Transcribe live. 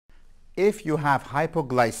If you have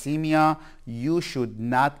hypoglycemia, you should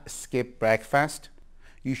not skip breakfast.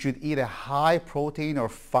 You should eat a high protein or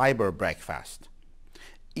fiber breakfast.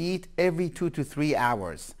 Eat every 2 to 3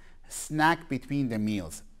 hours. Snack between the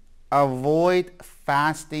meals. Avoid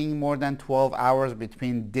fasting more than 12 hours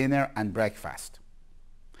between dinner and breakfast.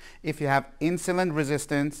 If you have insulin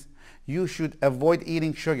resistance, you should avoid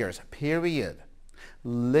eating sugars, period.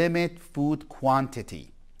 Limit food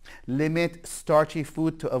quantity. Limit starchy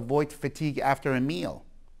food to avoid fatigue after a meal.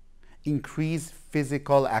 Increase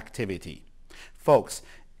physical activity. Folks,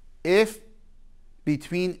 if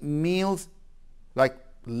between meals like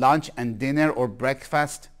lunch and dinner or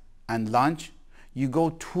breakfast and lunch, you go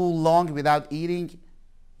too long without eating,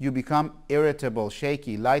 you become irritable,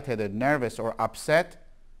 shaky, lightheaded, nervous, or upset.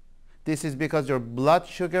 This is because your blood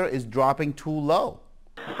sugar is dropping too low.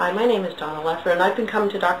 Hi, my name is Donna Leffer, and I've been coming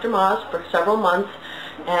to Dr. Moz for several months.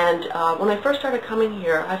 And when I first started coming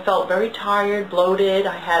here, I felt very tired, bloated.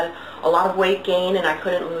 I had a lot of weight gain, and I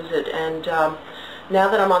couldn't lose it. And now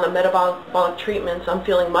that I'm on the metabolic treatments, I'm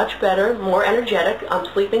feeling much better, more energetic. I'm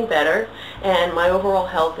sleeping better, and my overall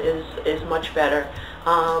health is much better.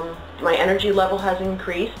 My energy level has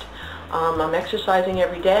increased. I'm exercising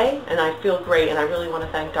every day, and I feel great, and I really want to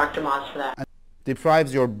thank Dr. Moz for that. It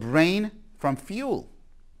deprives your brain from fuel.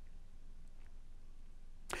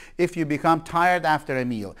 If you become tired after a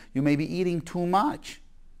meal, you may be eating too much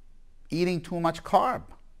carb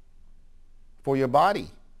for your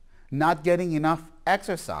body, not getting enough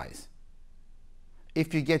exercise.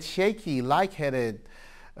 If you get shaky, lightheaded,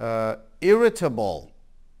 irritable,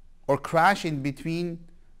 or crash in between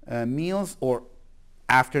meals or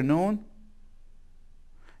afternoon,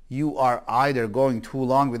 you are either going too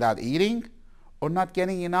long without eating or not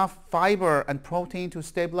getting enough fiber and protein to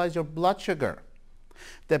stabilize your blood sugar.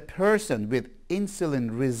 The person with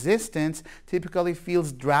insulin resistance typically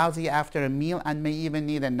feels drowsy after a meal and may even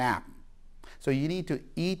need a nap. So you need to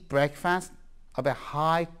eat breakfast of a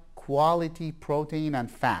high quality protein and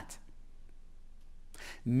fat.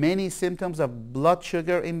 Many symptoms of blood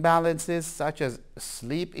sugar imbalances such as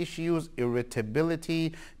sleep issues,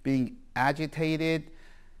 irritability, being agitated,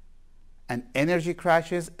 and energy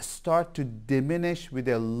crashes start to diminish with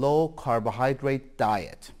a low carbohydrate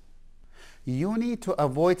diet. You need to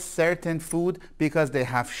avoid certain food because they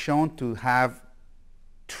have shown to have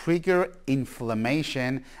trigger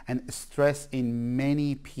inflammation and stress in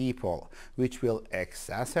many people, which will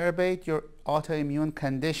exacerbate your autoimmune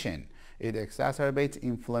condition. It exacerbates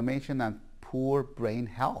inflammation and poor brain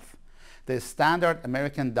health. The standard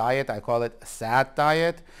American diet, I call it SAD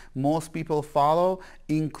diet, most people follow,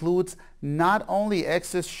 includes not only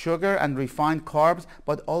excess sugar and refined carbs,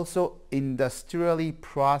 but also industrially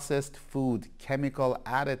processed food, chemical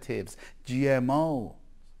additives, GMO,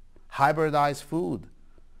 hybridized food.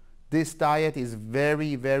 This diet is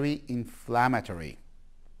very, very inflammatory.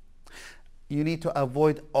 You need to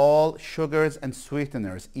avoid all sugars and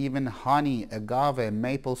sweeteners, even honey, agave,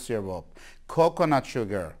 maple syrup, coconut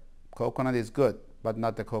sugar. Coconut is good, but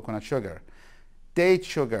not the coconut sugar. Date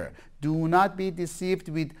sugar. Do not be deceived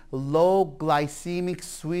with low glycemic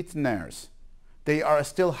sweeteners. They are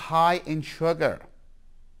still high in sugar.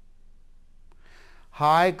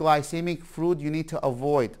 High glycemic fruit you need to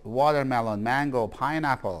avoid: watermelon, mango,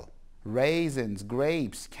 pineapple, raisins,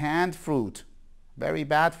 grapes, canned fruit. Very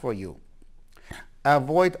bad for you.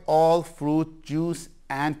 Avoid all fruit juice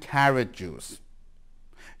and carrot juice.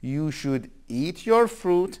 You should eat your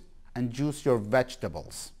fruit and juice your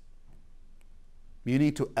vegetables. You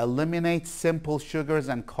need to eliminate simple sugars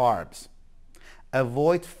and carbs.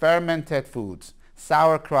 Avoid fermented foods,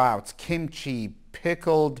 sauerkrauts, kimchi,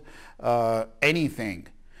 pickled anything,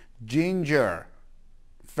 ginger,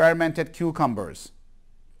 fermented cucumbers.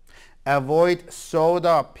 Avoid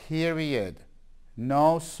soda, period.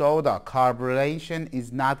 No soda. Carbonation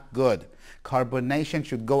is not good. Carbonation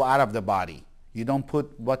should go out of the body. You don't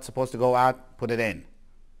put what's supposed to go out, put it in.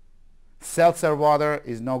 Seltzer water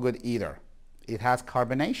is no good either. It has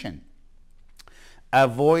carbonation.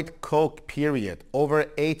 Avoid Coke, period.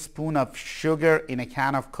 Over 8 spoons of sugar in a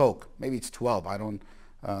can of Coke. Maybe it's 12. I don't.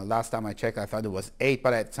 Last time I checked, I thought it was 8,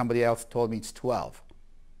 but somebody else told me it's 12.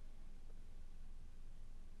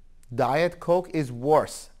 Diet Coke is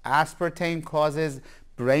worse. Aspartame causes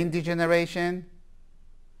brain degeneration,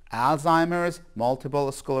 Alzheimer's,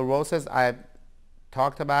 multiple sclerosis. I've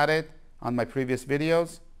talked about it on my previous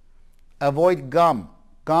videos. Avoid gum.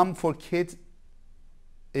 Gum for kids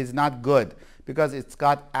is not good because it's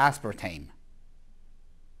got aspartame.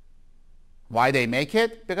 Why they make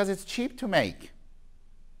it? Because it's cheap to make.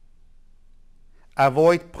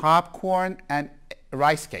 Avoid popcorn and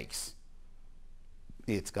rice cakes.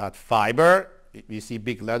 It's got fiber. You see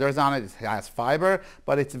big letters on it. It has fiber,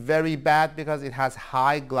 but it's very bad because it has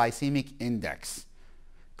high glycemic index.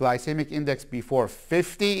 Glycemic index before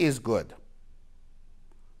 50 is good.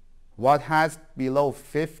 What has below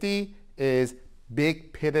 50 is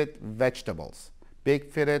big pitted vegetables,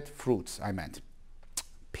 big pitted fruits, I meant.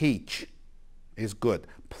 Peach is good.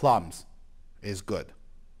 Plums is good.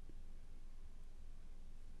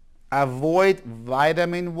 Avoid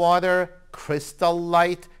vitamin water, Crystal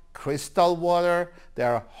Light, crystal water. They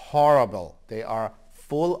are horrible. They are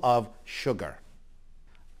full of sugar.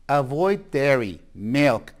 Avoid dairy,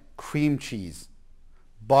 milk, cream cheese,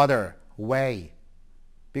 butter, whey,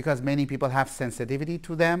 because many people have sensitivity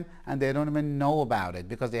to them and they don't even know about it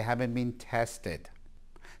because they haven't been tested.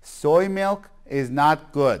 Soy milk is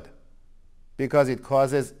not good because it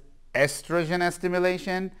causes estrogen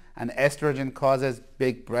stimulation, and estrogen causes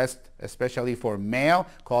big breast, especially for male,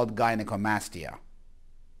 called gynecomastia.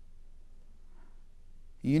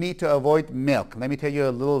 You need to avoid milk. Let me tell you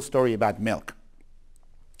a little story about milk.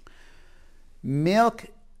 Milk,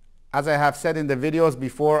 as I have said in the videos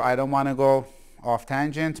before, I don't want to go off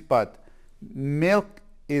tangent, but milk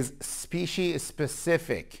is species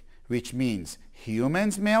specific, which means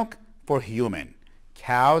human's milk for human,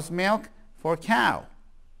 cow's milk for cow.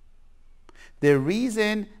 The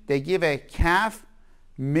reason they give a calf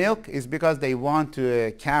milk is because they want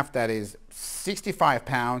a calf that is 65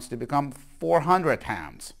 pounds to become 400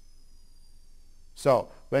 pounds. So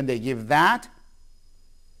when they give that,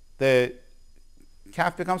 the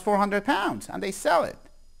calf becomes 400 pounds and they sell it.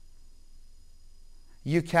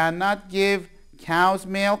 You cannot give cow's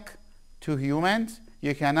milk to humans.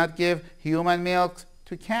 You cannot give human milk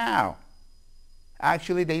to cow.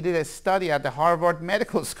 Actually, they did a study at the Harvard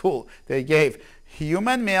Medical School. They gave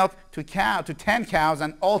human milk to 10 cows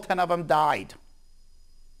and all 10 of them died.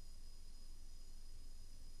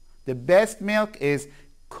 The best milk is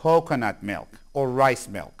coconut milk or rice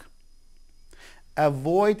milk.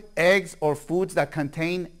 Avoid eggs or foods that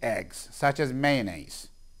contain eggs, such as mayonnaise.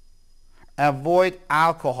 Avoid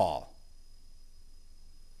alcohol.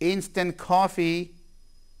 Instant coffee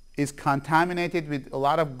is contaminated with a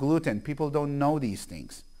lot of gluten. People don't know these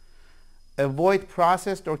things. Avoid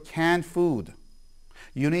processed or canned food.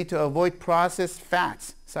 You need to avoid processed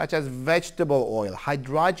fats, such as vegetable oil,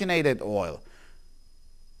 hydrogenated oil,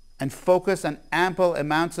 and focus on ample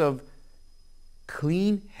amounts of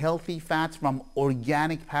clean, healthy fats from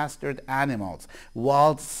organic pastured animals,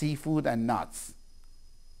 wild seafood, and nuts.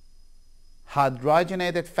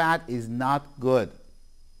 Hydrogenated fat is not good.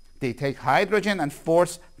 They take hydrogen and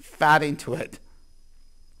force fat into it.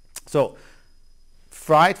 So,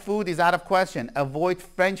 fried food is out of question. Avoid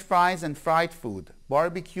French fries and fried food.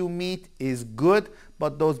 Barbecue meat is good,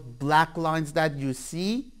 but those black lines that you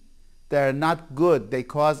see, they're not good. They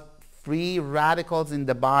cause free radicals in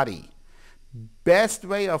the body. Best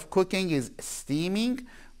way of cooking is steaming,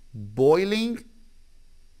 boiling,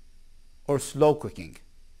 or slow cooking.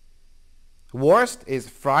 Worst is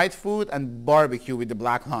fried food and barbecue with the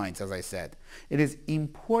black lines, as I said. It is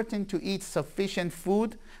important to eat sufficient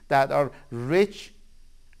food that are rich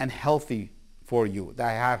and healthy for you,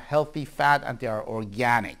 that have healthy fat and they are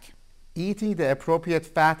organic. Eating the appropriate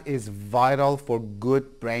fat is vital for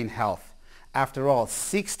good brain health. After all,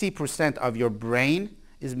 60% of your brain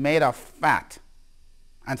is made of fat.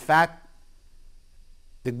 And fat,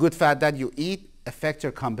 the good fat that you eat, affects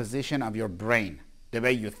your composition of your brain, the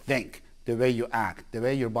way you think, the way you act, the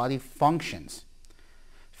way your body functions.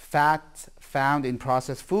 Fats found in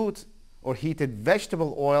processed foods or heated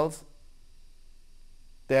vegetable oils,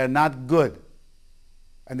 they are not good.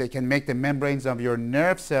 And they can make the membranes of your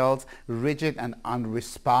nerve cells rigid and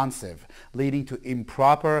unresponsive, leading to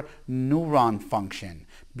improper neuron function,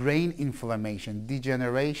 brain inflammation,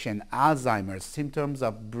 degeneration, Alzheimer's, symptoms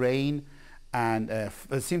of brain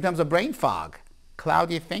fog,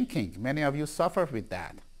 cloudy thinking. Many of you suffer with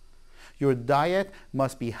that. Your diet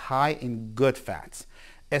must be high in good fats.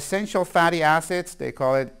 Essential fatty acids, they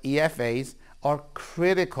call it EFAs, are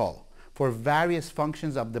critical for various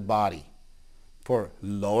functions of the body, for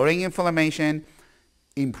lowering inflammation,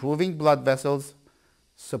 improving blood vessels,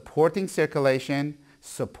 supporting circulation,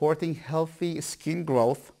 supporting healthy skin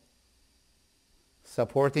growth,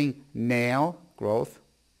 supporting nail growth,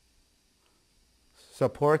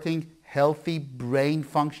 supporting healthy brain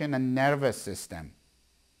function and nervous system.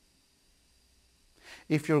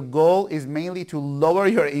 If your goal is mainly to lower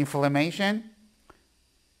your inflammation,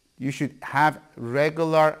 you should have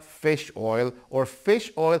regular fish oil, or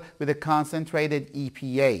fish oil with a concentrated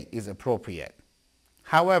EPA is appropriate.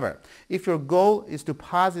 However, if your goal is to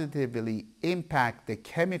positively impact the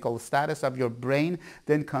chemical status of your brain,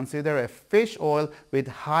 then consider a fish oil with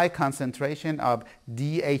high concentration of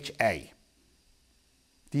DHA.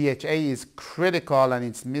 DHA is critical and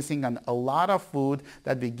it's missing on a lot of food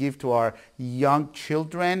that we give to our young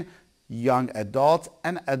children, young adults,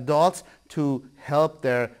 and adults to help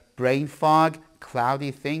their brain fog,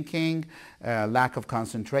 cloudy thinking, lack of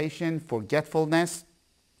concentration, forgetfulness.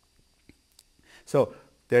 So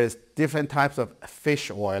there's different types of fish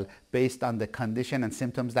oil based on the condition and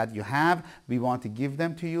symptoms that you have. We want to give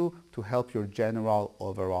them to you to help your general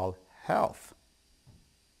overall health.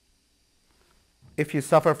 If you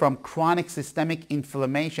suffer from chronic systemic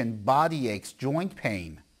inflammation, body aches, joint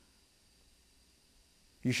pain,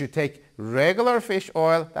 you should take regular fish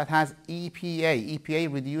oil that has EPA.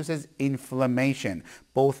 EPA reduces inflammation,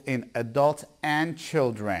 both in adults and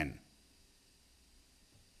children,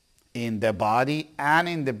 in the body and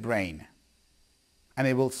in the brain. And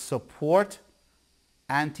it will support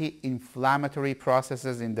anti-inflammatory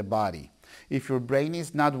processes in the body. If your brain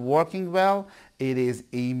is not working well, it is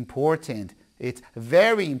important. It's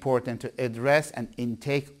very important to address and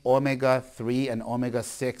intake omega-3 and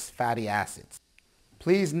omega-6 fatty acids.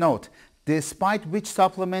 Please note, despite which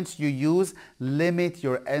supplements you use, limit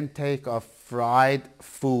your intake of fried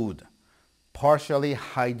food, partially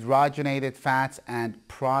hydrogenated fats, and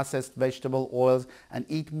processed vegetable oils, and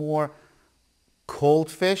eat more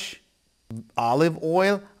cold fish, olive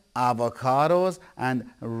oil, avocados, and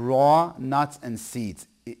raw nuts and seeds.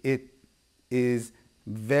 It is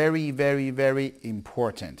very, very, very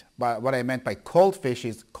important. But what I meant by cold fish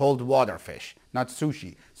is cold water fish, not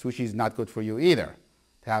sushi. Sushi is not good for you either.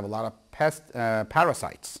 They have a lot of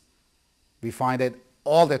parasites. We find it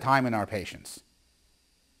all the time in our patients.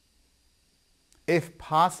 If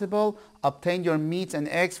possible, obtain your meats and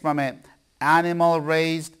eggs from an animal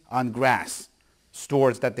raised on grass,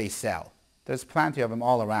 stores that they sell. There's plenty of them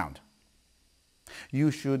all around.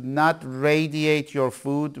 You should not radiate your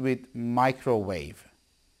food with microwave.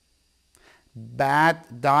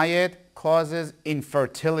 Bad diet causes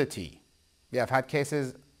infertility. We have had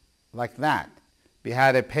cases like that. We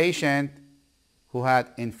had a patient who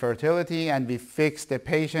had infertility and we fixed the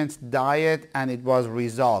patient's diet and it was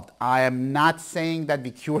resolved. I am not saying that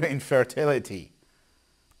we cure infertility.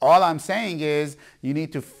 All I'm saying is you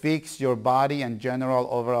need to fix your body and general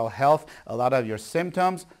overall health. A lot of your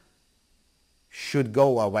symptoms should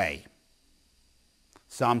go away.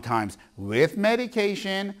 Sometimes with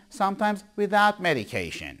medication, sometimes without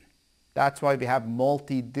medication. That's why we have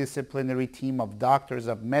multidisciplinary team of doctors,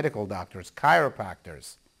 of medical doctors,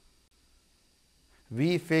 chiropractors.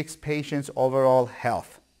 We fix patients' overall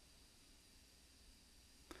health.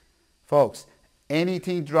 Folks,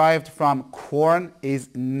 anything derived from corn is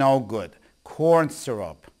no good. Corn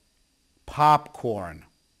syrup, popcorn,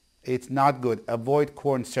 it's not good. Avoid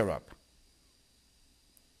corn syrup.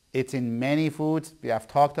 It's in many foods. We have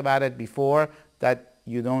talked about it before that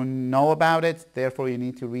you don't know about it, therefore you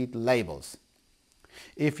need to read labels.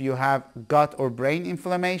 If you have gut or brain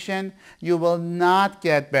inflammation, you will not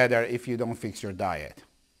get better if you don't fix your diet.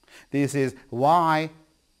 This is why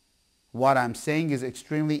what I'm saying is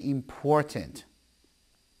extremely important.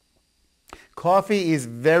 Coffee is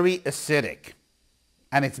very acidic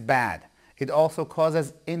and it's bad. It also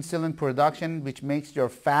causes insulin production, which makes your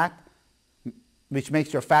fat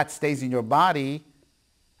stays in your body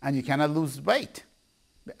and you cannot lose weight.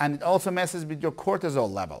 And it also messes with your cortisol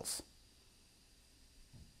levels.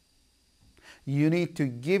 You need to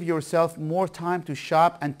give yourself more time to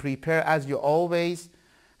shop and prepare, as you always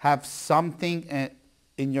have something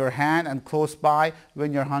in your hand and close by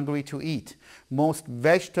when you're hungry to eat. Most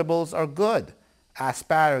vegetables are good.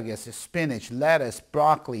 Asparagus, spinach, lettuce,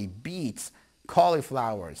 broccoli, beets,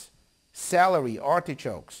 cauliflowers, celery,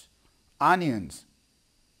 artichokes, onions,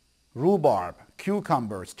 rhubarb,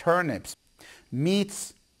 cucumbers, turnips,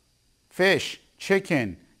 meats, fish,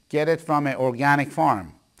 chicken, get it from an organic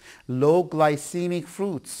farm. Low glycemic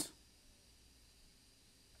fruits,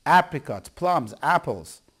 apricots, plums,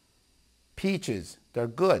 apples, peaches, they're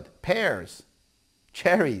good. Pears,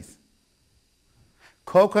 cherries.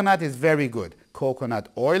 Coconut is very good. Coconut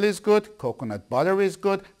oil is good. Coconut butter is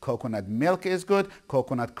good. Coconut milk is good.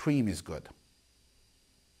 Coconut cream is good.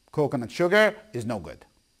 Coconut sugar is no good.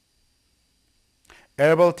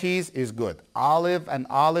 Herbal teas is good. Olive and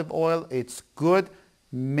olive oil, it's good.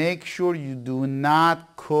 Make sure you do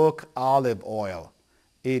not cook olive oil.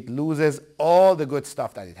 It loses all the good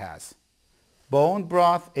stuff that it has. Bone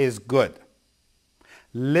broth is good.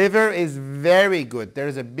 Liver is very good. There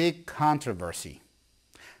is a big controversy.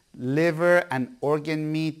 Liver and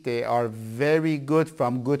organ meat, they are very good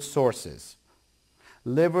from good sources.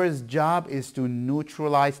 Liver's job is to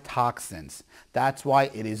neutralize toxins. That's why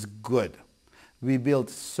it is good. We build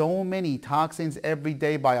so many toxins every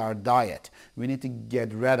day by our diet. We need to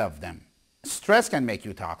get rid of them. Stress can make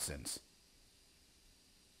you toxins.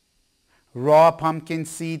 Raw pumpkin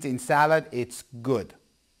seeds in salad, it's good.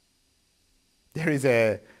 There is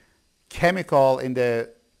a chemical in the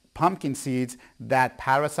pumpkin seeds that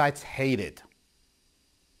parasites hate it.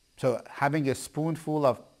 So having a spoonful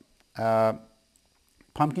of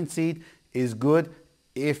pumpkin seed is good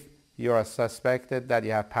if you are suspected that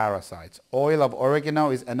you have parasites. Oil of oregano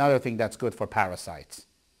is another thing that's good for parasites.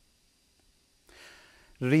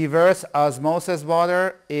 Reverse osmosis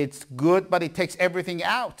water, it's good, but it takes everything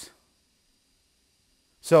out.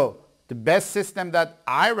 So the best system that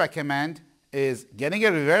I recommend is getting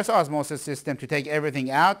a reverse osmosis system to take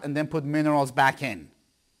everything out and then put minerals back in.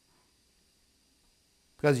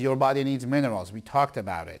 Because your body needs minerals. We talked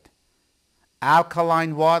about it.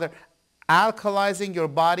 Alkaline water. Alkalizing your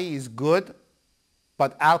body is good,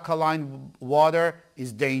 but alkaline water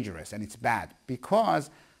is dangerous and it's bad because,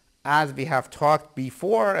 as we have talked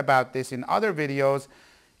before about this in other videos,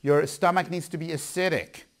 your stomach needs to be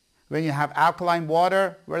acidic. When you have alkaline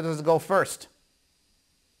water, where does it go first?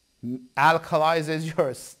 Alkalizes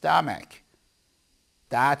your stomach.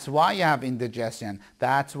 That's why you have indigestion.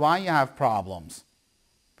 That's why you have problems.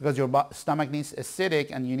 Because your stomach needs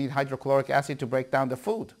acidic and you need hydrochloric acid to break down the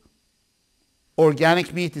food.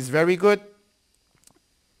 Organic meat is very good.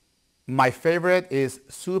 My favorite is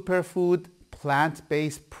superfood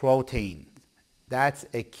plant-based protein. That's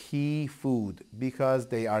a key food because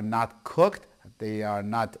they are not cooked, they are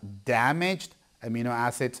not damaged amino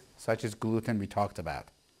acids such as gluten we talked about.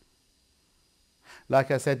 Like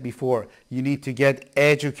I said before, you need to get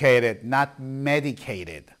educated, not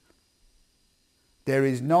medicated. There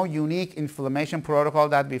is no unique inflammation protocol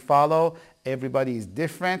that we follow. Everybody is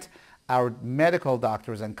different. Our medical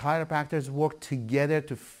doctors and chiropractors work together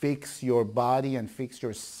to fix your body and fix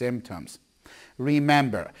your symptoms.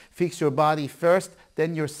 Remember, fix your body first,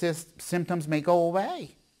 then your symptoms may go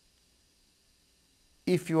away.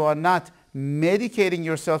 If you are not medicating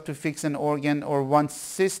yourself to fix an organ or one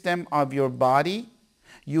system of your body,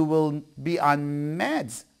 you will be on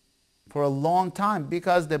meds for a long time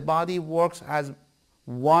because the body works as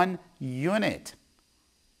one unit.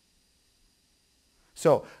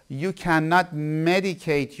 So you cannot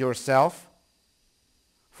medicate yourself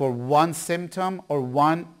for one symptom or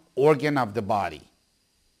one organ of the body.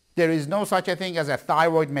 There is no such a thing as a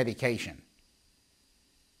thyroid medication.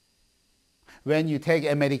 When you take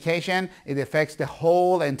a medication, it affects the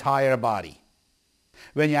whole entire body.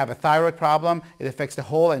 When you have a thyroid problem, it affects the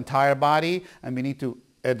whole entire body, and we need to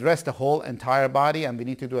address the whole entire body, and we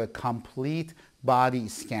need to do a complete body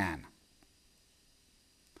scan.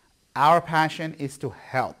 Our passion is to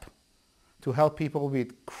help people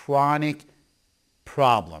with chronic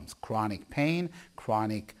problems, chronic pain,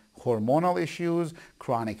 chronic hormonal issues,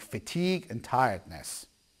 chronic fatigue and tiredness.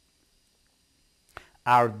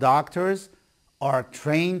 Our doctors are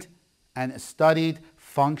trained and studied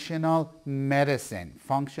functional medicine,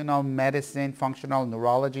 functional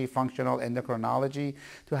neurology, functional endocrinology,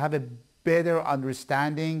 to have a better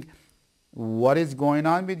understanding what is going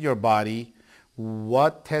on with your body,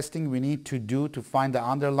 what testing we need to do to find the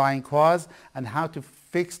underlying cause, and how to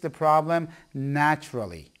fix the problem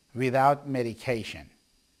naturally without medication.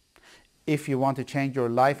 If you want to change your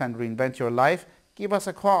life and reinvent your life, give us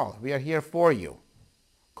a call. We are here for you.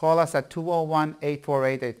 Call us at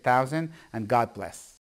 201-848-8000 and God bless.